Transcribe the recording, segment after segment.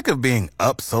of being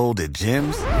upsold at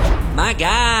gyms? My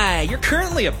guy, you're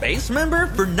currently a base member?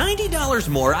 For $90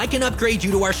 more, I can upgrade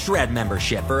you to our Shred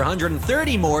membership. For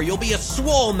 $130 more, you'll be a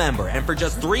Swole member. And for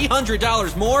just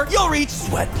 $300 more, you'll reach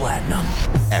Sweat Platinum.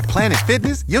 At Planet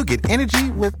Fitness, you'll get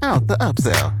energy without the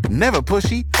upsell. Never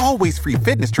pushy, always free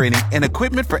fitness training and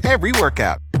equipment for every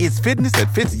workout. It's fitness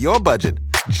that fits your budget.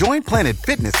 Join Planet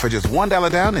Fitness for just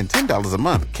 $1 down and $10 a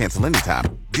month. Cancel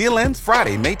anytime. Deal ends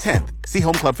Friday, May 10th. See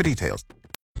Home Club for details.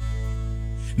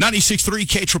 96.3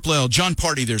 KLLL, John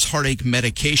Party, there's heartache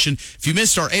medication. If you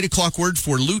missed our 8 o'clock word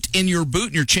for loot in your boot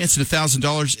and your chance at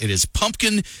 $1,000, it is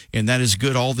pumpkin, and that is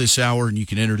good all this hour, and you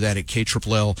can enter that at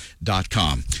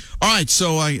KLLL.com. All right,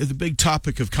 so the big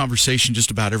topic of conversation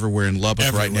just about everywhere in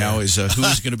Lubbock right now is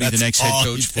who's going to be the next head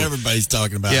coach. Everybody's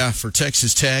talking about. Yeah, for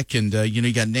Texas Tech, and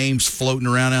you got names floating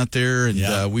around out there,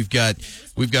 and we've got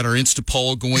our Insta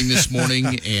poll going this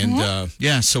morning, and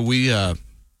so we.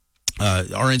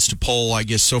 Our Insta poll, I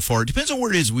guess, so far. It depends on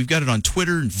where it is. We've got it on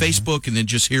Twitter and Facebook and then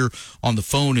just here on the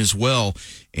phone as well.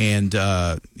 And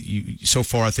so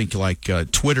far, I think, like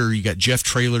Twitter, you got Jeff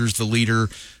Traylor's the leader.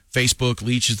 Facebook,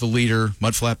 Leach is the leader.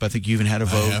 Mudflap, I think you even had a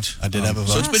vote. I did have a vote.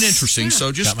 So it's been interesting.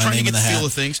 So just trying to get the feel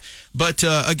of things. But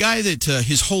a guy that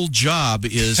his whole job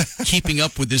is keeping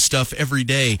up with this stuff every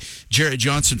day, Jarrett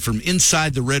Johnson from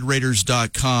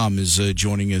InsideTheRedRaiders.com is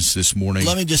joining us this morning.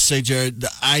 Let me just say, Jared,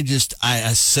 I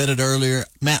said it earlier.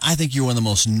 Man, I think you're one of the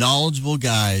most knowledgeable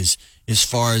guys as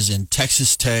far as in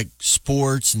Texas Tech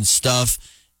sports and stuff.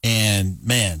 And,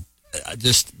 man,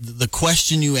 just the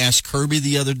question you asked Kirby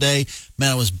the other day,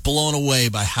 man, I was blown away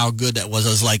by how good that was.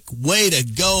 I was like, way to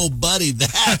go, buddy.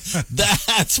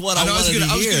 That's what I wanted to hear.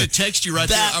 I was going to text you right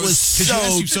that there. Was so you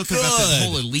asked you something good. about that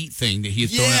whole elite thing that he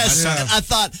had thrown out. Yes, I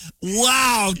thought,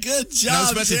 wow, good job, I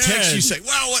was about to text you, say,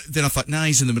 wow, what? Then I thought,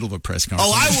 he's in the middle of a press conference.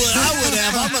 Oh, I would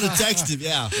have. I'm going to text him,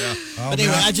 yeah. But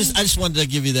anyway, I just wanted to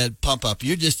give you that pump up.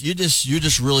 You're just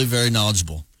really very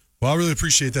knowledgeable. Well, I really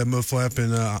appreciate that, Mudflap,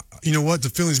 and you know what? The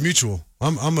feeling's mutual.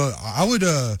 I would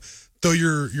throw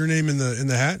your name in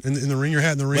the hat in the ring, your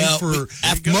hat in the ring for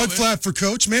Mudflap for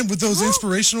coach, man. With those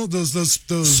inspirational those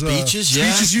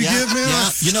speeches you give, man.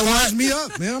 Yeah. You know what? Me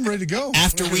up, man. I'm ready to go.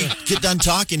 After we get done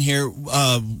talking here,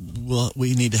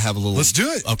 we need to have a little. Let's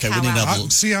do it. Okay, we need to have a little.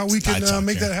 See how we can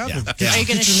make that happen. Yeah. Are you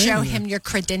going to show him your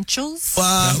credentials?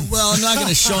 Well, I'm not going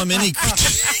to show him any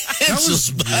credentials. That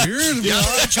was weird. Yeah,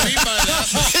 what you mean by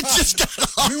that? It just got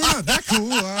off. We're not that cool.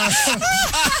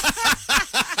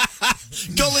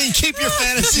 Go, Lee, keep your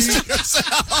fantasies to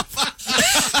yourself.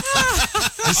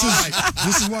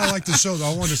 This is why I like the show, though.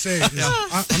 I wanted to say,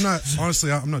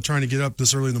 I'm not trying to get up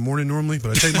this early in the morning normally,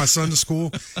 but I take my son to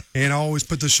school, and I always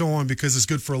put the show on because it's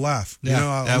good for a laugh. You know,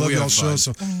 I love y'all's show,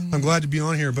 so I'm glad to be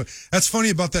on here. But that's funny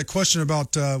about that question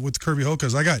about with Kirby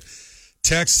Hokas. I got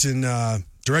texts and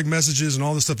direct messages and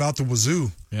all this stuff out the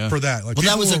wazoo for that. Like, well,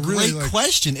 that was a great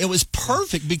question. It was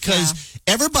perfect because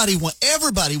everybody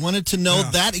wanted to know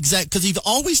that exact, because he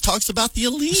always talks about the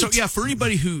elite. So for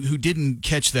anybody who didn't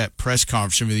catch that press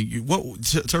conference, I mean,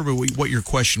 tell me what your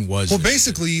question was. Well,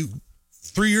 basically,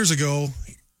 3 years ago,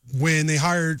 when they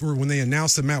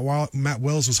announced that Matt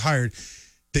Wells was hired,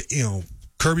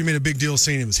 Kirby made a big deal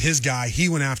saying it was his guy. He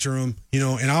went after him,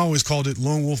 and I always called it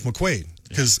Lone Wolf McQuaid,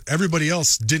 because everybody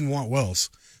else didn't want Wells.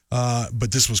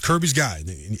 But this was Kirby's guy.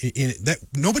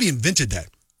 Nobody invented that.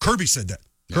 Kirby said that.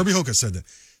 Yeah. Kirby Hokas said that.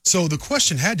 So the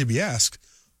question had to be asked,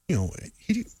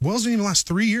 Wells didn't even last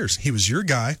 3 years. He was your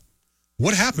guy.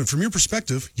 What happened? From your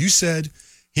perspective, you said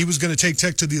he was going to take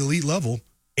Tech to the elite level,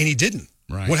 and he didn't.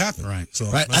 Right. What happened? Right. So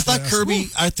I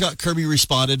thought Kirby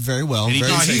responded very well.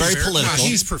 Very political.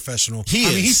 He's professional.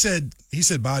 He said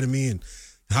bye to me and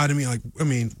hi to me. Like,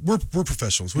 we're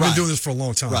professionals. We've been doing this for a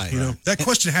long time. Right. That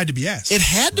question had to be asked. It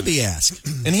had to be asked,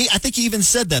 and I think he even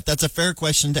said that. That's a fair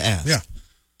question to ask. Yeah.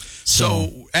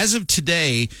 So as of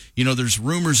today, there's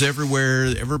rumors everywhere.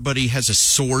 Everybody has a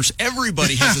source.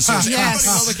 Everybody has a source. Yes.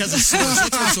 Everybody has a source.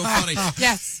 That's what's so funny.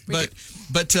 Yes. But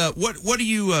what are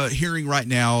you hearing right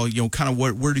now? Kind of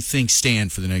where do things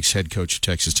stand for the next head coach of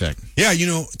Texas Tech? Yeah,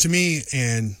 to me,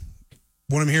 and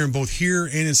what I'm hearing both here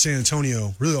and in San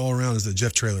Antonio, really all around, is that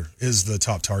Jeff Traylor is the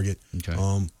top target. Okay.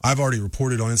 I've already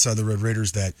reported on Inside the Red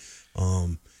Raiders that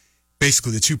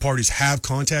basically the two parties have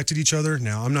contacted each other.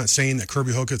 Now, I'm not saying that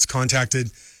Kirby Hokas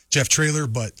contacted Jeff Traylor,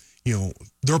 but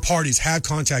their parties have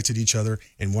contacted each other,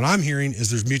 and what I'm hearing is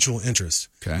there's mutual interest.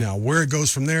 Okay. Now, where it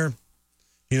goes from there,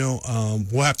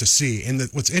 we'll have to see. And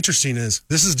what's interesting is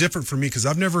this is different for me because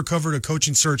I've never covered a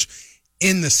coaching search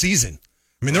in the season.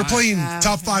 I mean, they're playing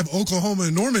top 5 Oklahoma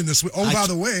and Norman this week. Oh, by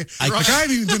the way, I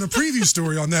haven't even done a preview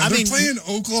story on that. They're playing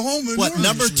Oklahoma and Norman.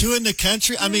 Number 2 in the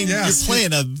country? I mean, you're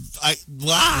playing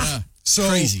So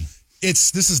crazy.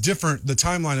 This is different, the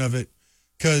timeline of it,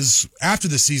 because after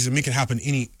the season, it can happen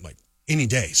any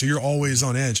day. So you're always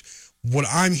on edge. What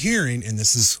I'm hearing, and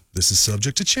this is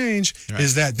subject to change,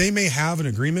 is that they may have an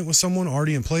agreement with someone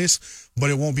already in place, but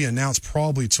it won't be announced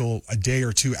probably till a day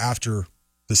or two after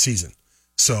the season.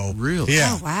 So really,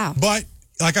 yeah, oh, wow. But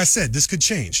like I said, this could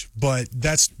change. But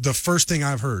that's the first thing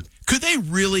I've heard. Could they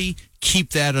really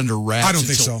keep that under wraps? I don't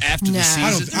think so. After the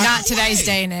season, not today's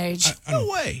day and age. No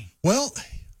way. Well,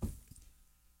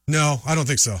 no, I don't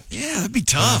think so. Yeah, that'd be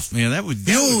tough, man. That would.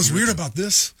 You know what was weird about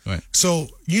this? Right. So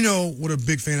you know what a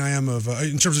big fan I am of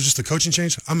in terms of just the coaching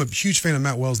change. I'm a huge fan of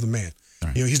Matt Wells, the man.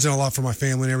 Right. You know, he's done a lot for my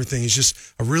family and everything. He's just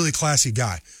a really classy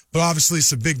guy. But obviously,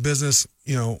 it's a big business.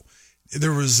 You know,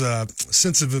 there was a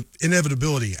sense of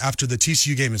inevitability after the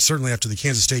TCU game and certainly after the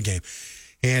Kansas State game.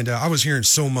 And I was hearing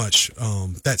so much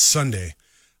that Sunday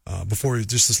before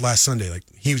just this last Sunday, like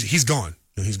he's gone.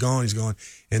 You know, he's gone.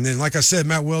 And then, like I said,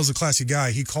 Matt Wells, a classy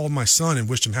guy. He called my son and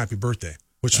wished him happy birthday,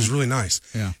 which was really nice.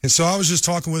 Yeah. And so I was just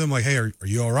talking with him like, hey, are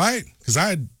you all right? Because I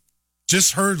had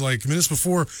just heard like minutes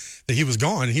before that he was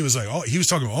gone. And he was like, he was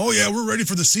talking about, oh, yeah, we're ready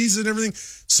for the season and everything.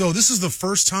 So this is the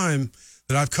first time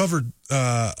that I've covered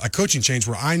a coaching change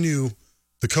where I knew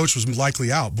the coach was likely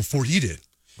out before he did.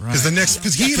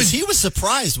 Because he was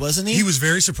surprised, wasn't he? He was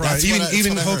very surprised.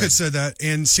 Even Hoke heard. had said that.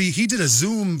 And see, he did a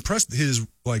Zoom his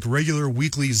like regular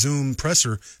weekly Zoom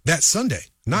presser that Sunday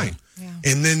 9,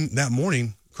 and then that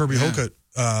morning Kirby Hoke,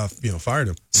 fired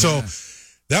him. So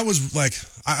that was like,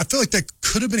 I feel like that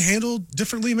could have been handled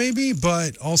differently, maybe,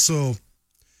 but also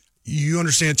you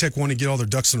understand Tech wanted to get all their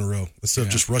ducks in a row instead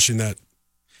of just rushing that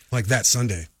like that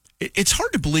Sunday. It's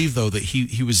hard to believe though that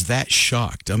he was that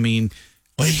shocked. I mean.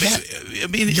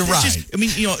 You're right.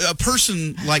 A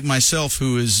person like myself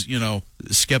who is,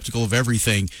 skeptical of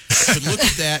everything could look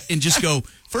at that and just go,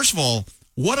 first of all,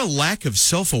 what a lack of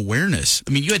self-awareness.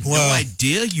 I mean, you had no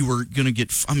idea you were going to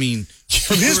get, from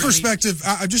his perspective,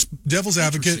 I'm just devil's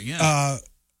advocate. Yeah.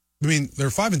 They're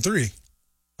 5-3.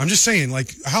 I'm just saying,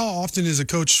 like, how often is a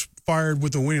coach fired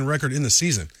with a winning record in the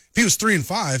season? If he was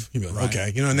 3-5, you'd be like,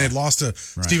 okay, and they'd lost to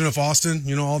Stephen F. Austin,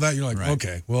 all that. You're like,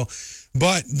 okay, well,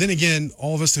 but then again,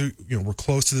 all of us who, we're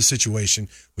close to the situation.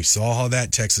 We saw how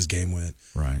that Texas game went.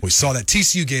 Right. We saw that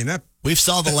TCU game. We've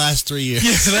saw the last 3 years.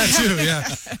 Yeah, that too, yeah.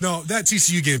 No, that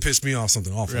TCU game pissed me off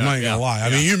something awful. I'm not even going to lie. I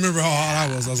mean, you remember how hot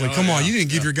I was. I was like, come on, you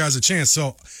didn't give your guys a chance.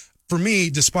 So for me,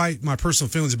 despite my personal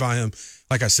feelings about him,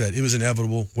 like I said, it was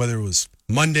inevitable, whether it was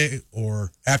Monday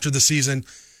or after the season,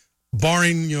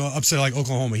 barring, upset like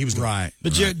Oklahoma, he was gone. Right.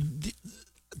 But Jared,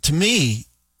 to me,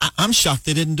 I'm shocked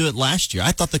they didn't do it last year.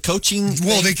 I thought the coaching...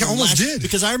 Well, they almost did.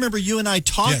 Because I remember you and I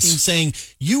talking, saying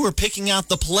you were picking out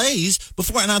the plays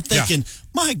before, and I'm thinking,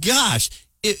 my gosh,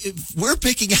 if we're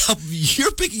picking out...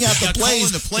 You're picking out the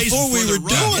plays before we were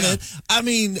doing it. I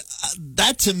mean,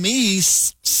 that to me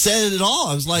said it all.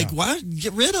 I was like, why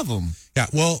get rid of them? Yeah,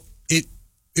 well,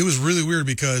 it was really weird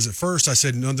because at first I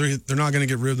said, no, they're not going to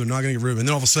get rid of him. They're not going to get rid of him. And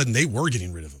then all of a sudden they were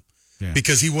getting rid of him. Yeah.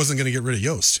 Because he wasn't going to get rid of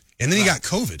Yost. And then he got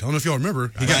COVID. I don't know if y'all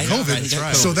remember. He got COVID.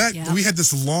 Right. So we had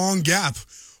this long gap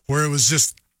where it was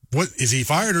just, what, is he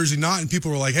fired or is he not? And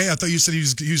people were like, hey, I thought you said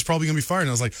he was probably going to be fired. And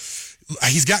I was like,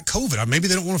 he's got COVID. Maybe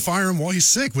they don't want to fire him while he's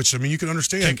sick, which, you can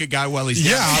understand. Kick a guy while he's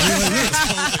down.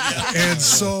 And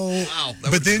so,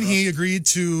 but then he agreed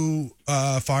to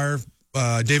fire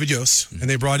David Yost, and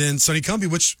they brought in Sonny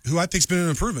Cumbie, who I think's been an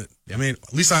improvement. Yeah. I mean,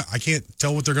 at least I can't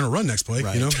tell what they're going to run next play.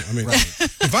 Right.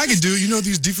 If I could do,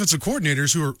 these defensive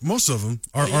coordinators who are, most of them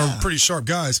are pretty sharp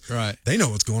guys. Right. They know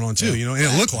what's going on too. And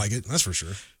it looked like it. That's for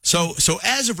sure. So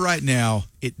as of right now,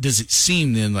 does it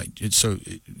seem then like it's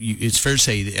fair to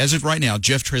say that as of right now,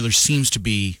 Jeff Traylor seems to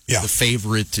be the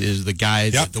favorite, is the guy,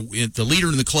 the leader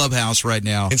in the clubhouse right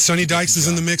now, and Sonny Dykes is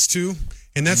in the mix too.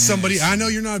 And that's somebody I know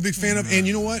you're not a big fan of. And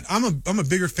you know what? I'm a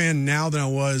bigger fan now than I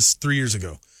was 3 years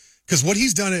ago. Because what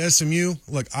he's done at SMU,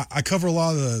 look, I cover a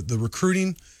lot of the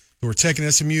recruiting. We're Tech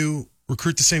and SMU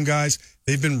recruit the same guys.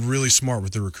 They've been really smart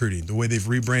with their recruiting. The way they've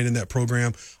rebranded that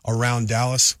program around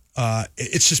Dallas,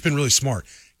 it's just been really smart.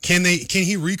 Can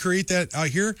he recreate that out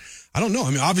here? I don't know.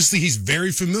 I mean, obviously he's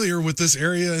very familiar with this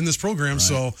area and this program. Right.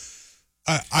 So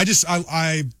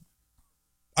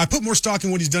I put more stock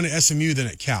in what he's done at SMU than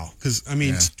at Cal. Because,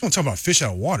 don't talk about fish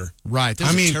out of water. Right.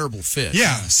 That's a terrible fit.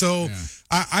 Yeah. So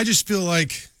I just feel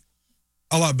like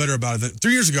a lot better about it.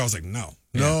 3 years ago, I was like, no.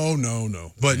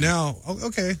 But now,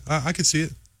 okay, I could see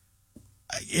it.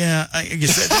 Yeah, I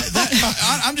guess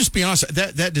I'm just being honest.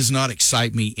 That does not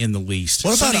excite me in the least.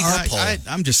 What about Sonny, our poll?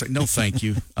 I'm just like, no, thank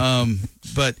you.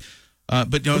 But no,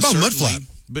 what about Mudflap?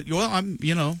 But I'm,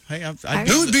 hey,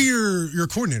 Who would be your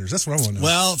coordinators? That's what I want to know.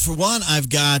 Well, for one, I've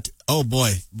got. Oh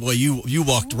boy, you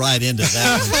walked right into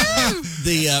that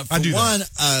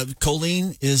one.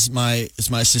 Colleen is my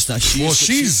assistant.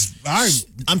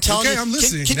 I'm telling you. I'm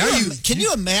listening. Can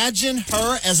you imagine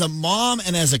her as a mom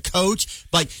and as a coach?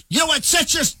 Like, you know what?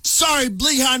 Set your sorry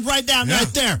behind right down right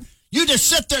there. You just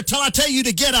sit there till I tell you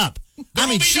to get up. No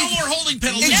more holding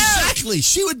penalties. Exactly.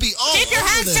 She would be all Keep your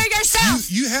hands to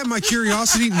yourself. You have my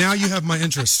curiosity. Now you have my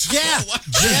interest. Yeah.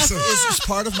 Jeff is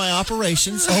part of my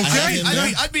operations. Okay.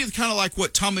 I'd be kind of like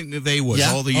what Tom McVay was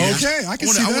all the years. Okay, I can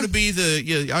see that. I want to be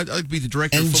I'd be the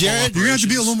director of And football Jared, you're going to have to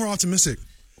be a little more optimistic.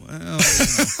 Well,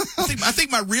 I think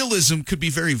my realism could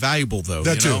be very valuable, though.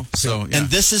 That too. So, and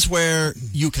this is where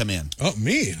you come in. Oh,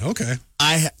 me? Okay.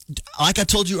 Like I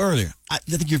told you earlier, I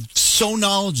think you're so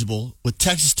knowledgeable with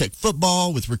Texas Tech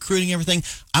football, with recruiting, everything.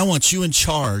 I want you in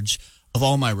charge of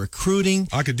all my recruiting.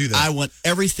 I could do that. I want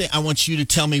everything. I want you to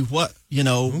tell me what,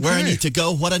 where I need to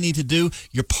go, what I need to do.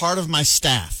 You're part of my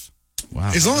staff. Wow.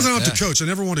 As long as I don't have to coach. I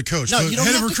never want to coach. No, you don't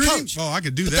head have of to recruiting? coach. Oh, I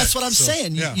could do that. That's what I'm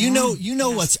saying. Yeah. You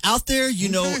know what's out there. You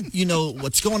know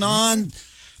what's going on.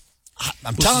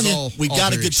 I'm telling you, we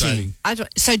got a good team.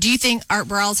 So do you think Art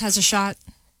Briles has a shot?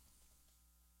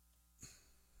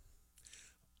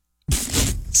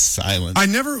 Silent. I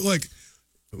never, look,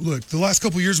 the last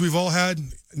couple of years we've all had,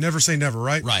 never say never,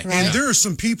 right? Right. And there are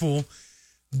some people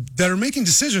that are making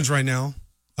decisions right now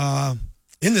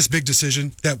in this big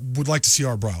decision that would like to see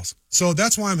Art Briles. So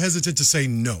that's why I'm hesitant to say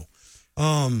no.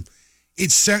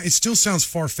 It still sounds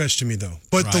far-fetched to me, though.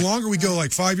 But the longer we go,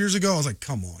 like 5 years ago, I was like,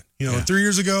 come on. 3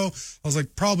 years ago, I was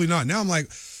like, probably not. Now I'm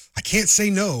like, I can't say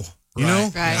no. You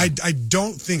know? Right. I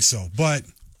don't think so. But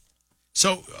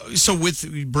So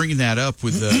with bringing that up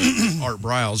with Art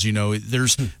Briles,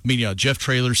 Jeff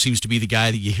Traylor seems to be the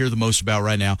guy that you hear the most about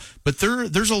right now. But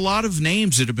there's a lot of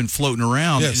names that have been floating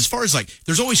around. Yes. As far as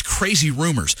there's always crazy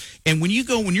rumors. And when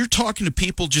you're talking to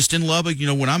people just in Lubbock,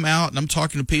 when I'm out and I'm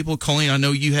talking to people, Colleen, I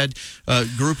know you had a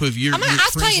group of your I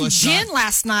was playing gin night.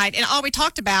 last night, and all we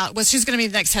talked about was who's going to be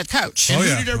the next head coach. And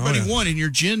who did everybody want in your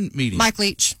gin meeting? Mike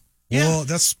Leach. Well,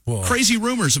 that's crazy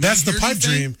rumors. That's the pipe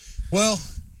dream. Well,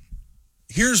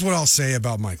 here's what I'll say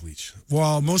about Mike Leach.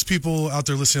 While most people out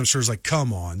there listening, I'm sure, is like,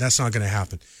 come on, that's not going to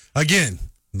happen. Again,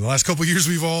 in the last couple of years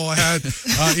we've all had,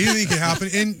 anything can happen.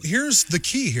 And here's the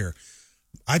key here.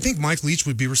 I think Mike Leach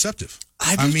would be receptive.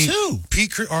 I mean, too.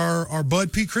 Our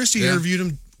bud Pete Christie interviewed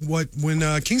him when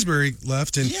Kingsbury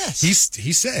left, and he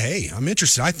said, hey, I'm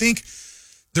interested. I think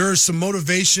there's some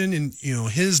motivation in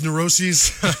his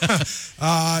neuroses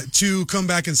to come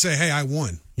back and say, hey, I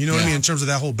won. You know what I mean? In terms of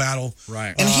that whole battle.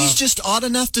 Right. And he's just odd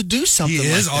enough to do something He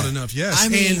is like odd that. enough, yes.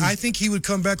 And I think he would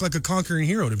come back like a conquering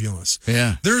hero, to be honest.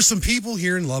 Yeah. There are some people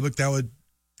here in Lubbock that would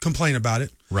complain about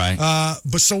it. Right.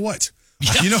 But so what?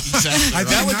 Exactly.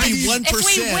 That would be 1%. If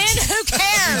we win, who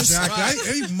cares?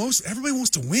 Exactly. Everybody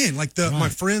wants to win. Like my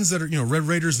friends that are, Red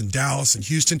Raiders in Dallas and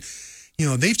Houston,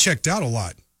 they've checked out a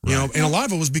lot. And a lot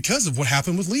of it was because of what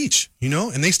happened with Leach,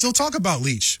 and they still talk about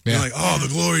Leach. Yeah. They're like, oh, the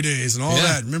glory days and all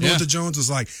that. Remember what the Jones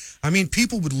was like? I mean,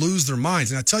 people would lose their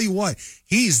minds. And I tell you what,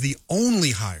 he's the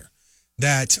only hire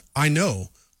that I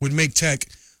know would make Tech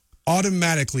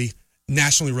automatically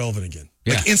nationally relevant again.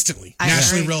 Like instantly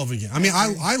nationally relevant again. I mean,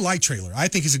 I like Traylor. I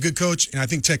think he's a good coach, and I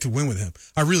think Tech could win with him.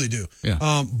 I really do.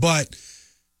 Yeah. But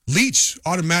Leach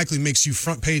automatically makes you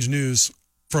front page news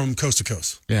from coast to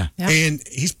coast. Yeah. And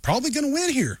he's probably going to win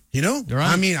here, You're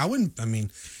right. I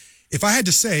mean, if I had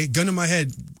to say, gun to my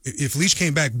head, if Leach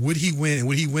came back, would he win, and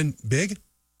would he win big?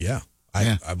 Yeah.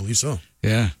 I believe so.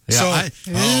 Yeah. So,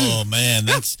 oh, man,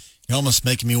 you're almost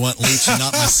making me want Leach and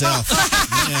not myself.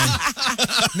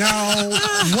 Now,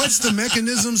 what's the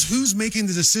mechanisms? Who's making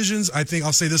the decisions? I think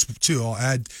I'll say this, too. I'll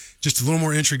add just a little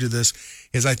more intrigue to this,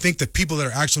 is I think the people that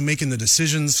are actually making the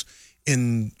decisions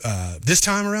in this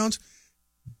time around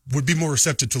would be more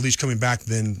receptive to Leach coming back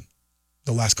than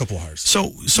the last couple of hires. So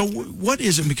what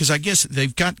is it? Because I guess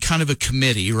they've got kind of a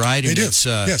committee, right? They do.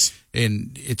 Yes.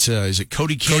 And it's is it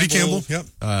Cody Campbell? Cody Campbell.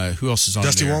 Yep. Who else is on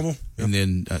Dusty there? Warble. Yep. And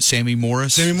then Sammy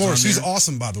Morris. Sammy Morris. He's He's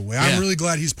awesome, by the way. Yeah. I'm really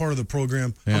glad he's part of the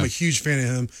program. Yeah. I'm a huge fan of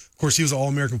him. Of course, he was an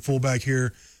All-American fullback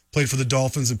here. Played for the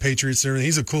Dolphins and Patriots and everything.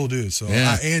 He's a cool dude. So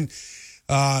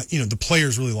the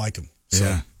players really like him. So.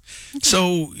 Yeah.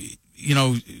 So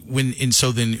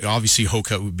then obviously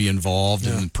Hokut would be involved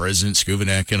and President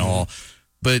Skuvanek and all.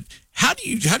 But how do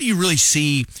you really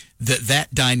see that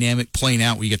dynamic playing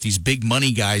out. We got these big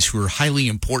money guys who are highly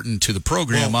important to the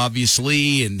program,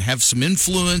 obviously, and have some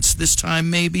influence this time,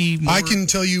 maybe. More. I can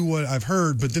tell you what I've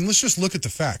heard, but then let's just look at the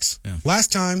facts. Yeah.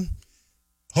 Last time,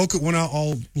 Hokut went out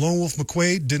all Lone Wolf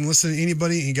McQuaid, didn't listen to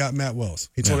anybody, and he got Matt Wells.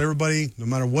 He told everybody, no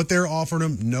matter what they're offering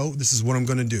him, no, this is what I'm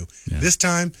going to do. Yeah. This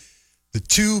time, the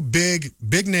two big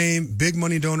name, big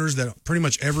money donors that pretty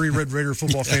much every Red Raider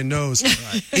football fan knows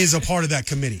is a part of that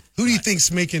committee. Who do you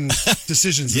think's making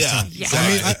decisions this time? Yeah.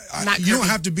 I mean, you don't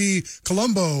have to be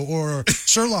Columbo or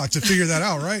Sherlock to figure that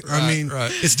out, right? I mean,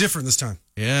 it's different this time.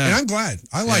 Yeah. And I'm glad.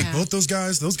 I like both those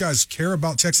guys. Those guys care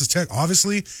about Texas Tech,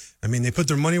 obviously. I mean, they put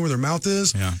their money where their mouth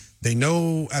is. Yeah. They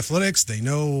know athletics. They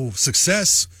know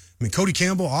success. I mean, Cody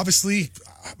Campbell, obviously,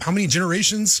 how many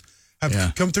generations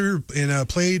have come through and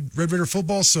played Red Raider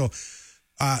football. So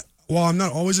while I'm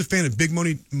not always a fan of big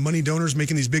money donors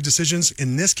making these big decisions,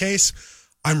 in this case,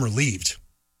 I'm relieved.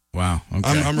 Wow.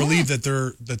 Okay. I'm relieved that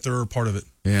they're a part of it.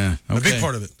 Yeah. Okay. A big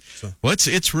part of it. So. Well,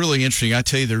 it's really interesting. I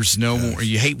tell you, there's no more.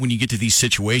 You hate when you get to these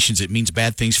situations. It means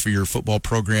bad things for your football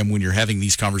program when you're having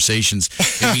these conversations.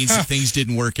 It means that things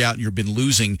didn't work out and you've been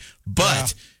losing.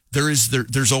 But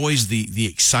there's always the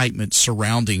excitement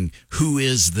surrounding who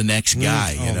is the next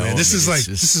guy. Oh, you know, man. This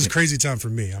is a crazy time for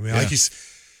me. I mean,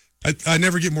 I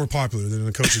never get more popular than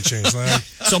a coaching change.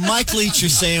 So Mike Leach, you're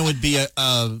saying would be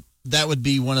that would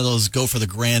be one of those go for the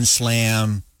Grand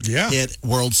Slam, hit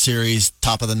World Series,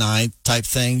 top of the ninth type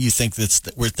thing. You think we're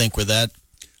that?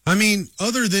 I mean,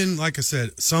 other than, like I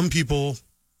said, some people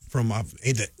from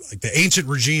the ancient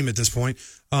regime at this point,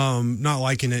 not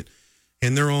liking it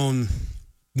and their own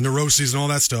neuroses and all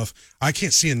that stuff, I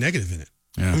can't see a negative in it.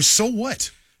 Yeah. I mean, so what?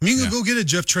 I mean, you can go get a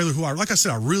Jeff Traylor, who like I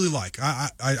said, I really like.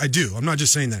 I do. I'm not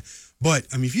just saying that. But,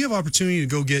 I mean, if you have opportunity to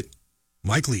go get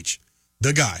Mike Leach,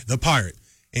 the guy, the Pirate,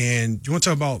 and you want to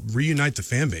talk about reunite the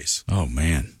fan base. Oh,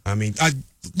 man. I mean,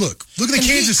 look at the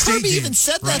Kansas State Kirby game. even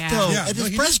said that, though. At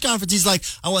his press conference, he's like,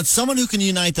 I want someone who can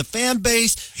unite the fan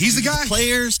base. He's the guy. The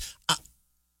players.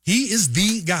 He is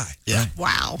the guy. Yeah. Right.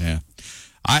 Wow. Yeah.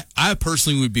 I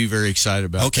personally would be very excited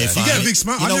about that. Fine. You got a big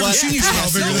smile. I've never seen you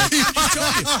smile bigger than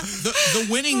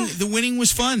the winning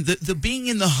was fun. The being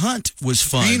in the hunt was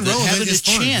fun. Being relevant having is a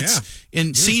chance fun.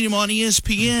 and seeing him on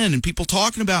ESPN and people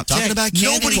talking about Tech.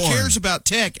 Nobody cares about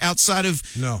Tech outside of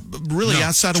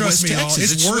outside of West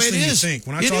Texas. It's worse than you think.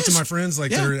 When I talk to my friends,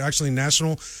 that are actually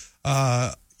national,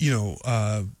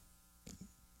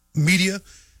 media.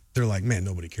 They're like, man,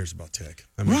 nobody cares about Tech.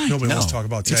 I mean, nobody wants to talk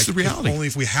about Tech. It's the reality. Only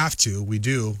if we have to, we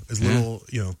do. As little,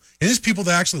 and there's people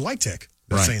that actually like Tech.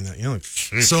 They're saying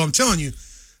that, So I'm telling you,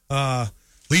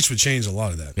 Leach would change a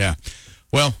lot of that. Yeah.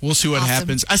 Well, we'll see what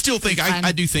happens. I still think,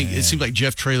 I do think it seems like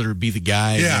Jeff Traylor would be the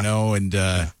guy, and I don't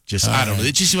know.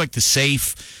 It just seemed like the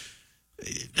safe.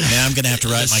 Man, I'm going to have to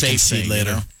write my conceit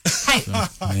later.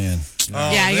 Man.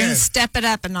 You're going to step it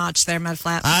up a notch there,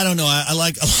 Mudflap. I don't know. I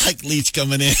like Leach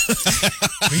coming in.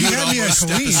 You had me at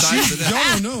Colleen. Y'all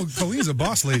don't know. Colleen's a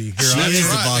boss lady here. She is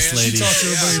the boss lady. She talks to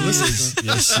everybody listening.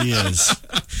 Yes, she is.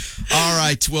 All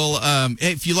right. Well,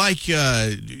 if you like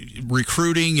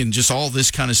recruiting and just all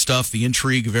this kind of stuff, the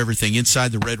intrigue of everything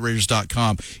inside the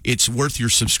RedRaiders.com, it's worth your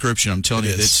subscription. I'm telling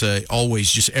you, it's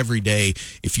always just every day.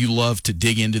 If you love to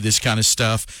dig into this kind of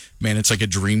stuff, man, it's like a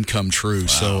dream come true. Wow.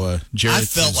 So, Jared, I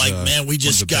felt like, man, we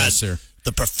just got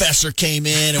the professor came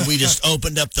in and we just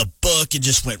opened up the book and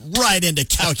just went right into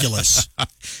calculus.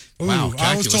 Wow,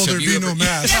 I was told there'd be no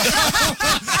math.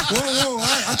 Whoa,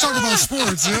 I talk about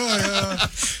sports.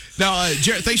 Now,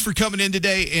 Jared, thanks for coming in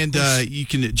today. And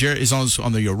Jared is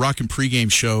on the Rockin'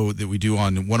 pregame show that we do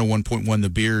on 101.1 The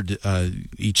Beard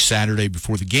each Saturday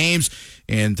before the games.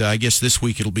 And I guess this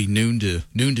week it'll be noon to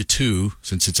 2,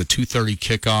 since it's a 2:30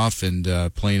 kickoff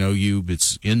and playing OU.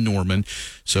 It's in Norman.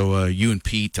 So you and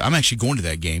Pete, I'm actually going to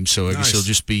that game. So I guess it'll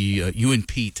just be you and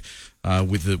Pete.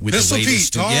 With the Pistol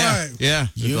latest, Pete.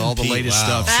 With all the latest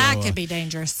stuff. That could be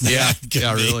dangerous. Yeah,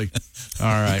 really. All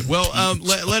right. Well,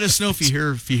 let us know if you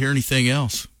hear anything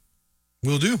else.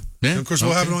 We'll do. Yeah. And of course,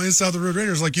 we'll have it on Inside the Red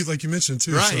Raiders, like you mentioned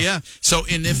too. Right. So. Yeah. So,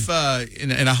 and if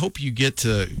and I hope you get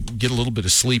a little bit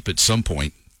of sleep at some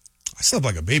point. I slept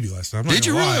like a baby last night. Did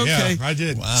you really? Okay. Yeah, I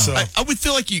did. Wow. So I would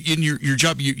feel like you in your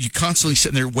job, you constantly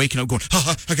sitting there waking up going,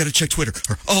 I got to check Twitter.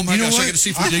 Or, oh my gosh, I got to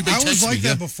see if anybody texts me. I was like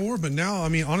that before, but now, I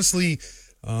mean, honestly,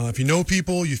 if you know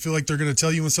people, you feel like they're going to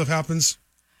tell you when stuff happens.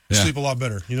 Sleep a lot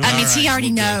better. You know. That means he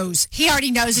already knows. He already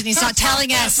knows, and he's not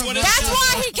telling us. That's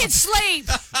why he can sleep.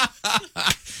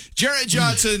 Jared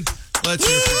Johnson. Let's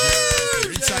hear it for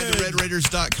Jared. Inside the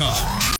RedRaiders.com.